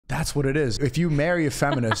That's what it is. If you marry a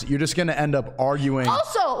feminist, you're just gonna end up arguing.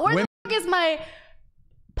 Also, where the fuck is my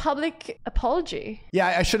public apology?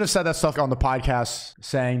 Yeah, I shouldn't have said that stuff on the podcast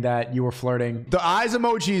saying that you were flirting. The eyes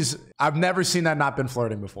emojis, I've never seen that not been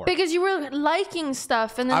flirting before. Because you were liking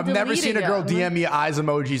stuff and then I've never seen a girl DM DM me eyes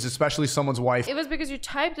emojis, especially someone's wife. It was because you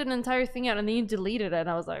typed an entire thing out and then you deleted it. And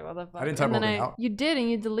I was like, what the fuck? I didn't type anything out. You did,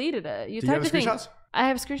 and you deleted it. Do you have screenshots? I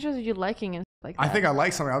have screenshots of you liking and like that. I think I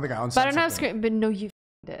like something. I don't think I unsent But I don't have something. but no, you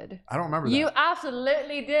did. I don't remember that. You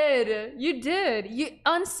absolutely did. You did. You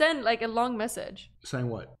unsent like a long message. Saying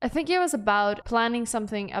what? I think it was about planning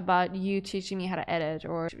something about you teaching me how to edit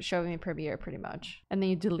or showing me Premiere pretty much. And then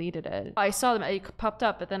you deleted it. I saw them, it popped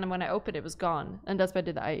up, but then when I opened it, it was gone. And that's why I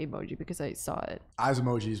did the eye emoji, because I saw it. Eyes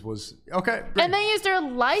emojis was, okay. Great. And then you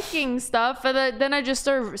started liking stuff, and then I just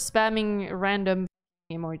started spamming random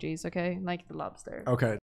emojis, okay? Like the lobster. Okay.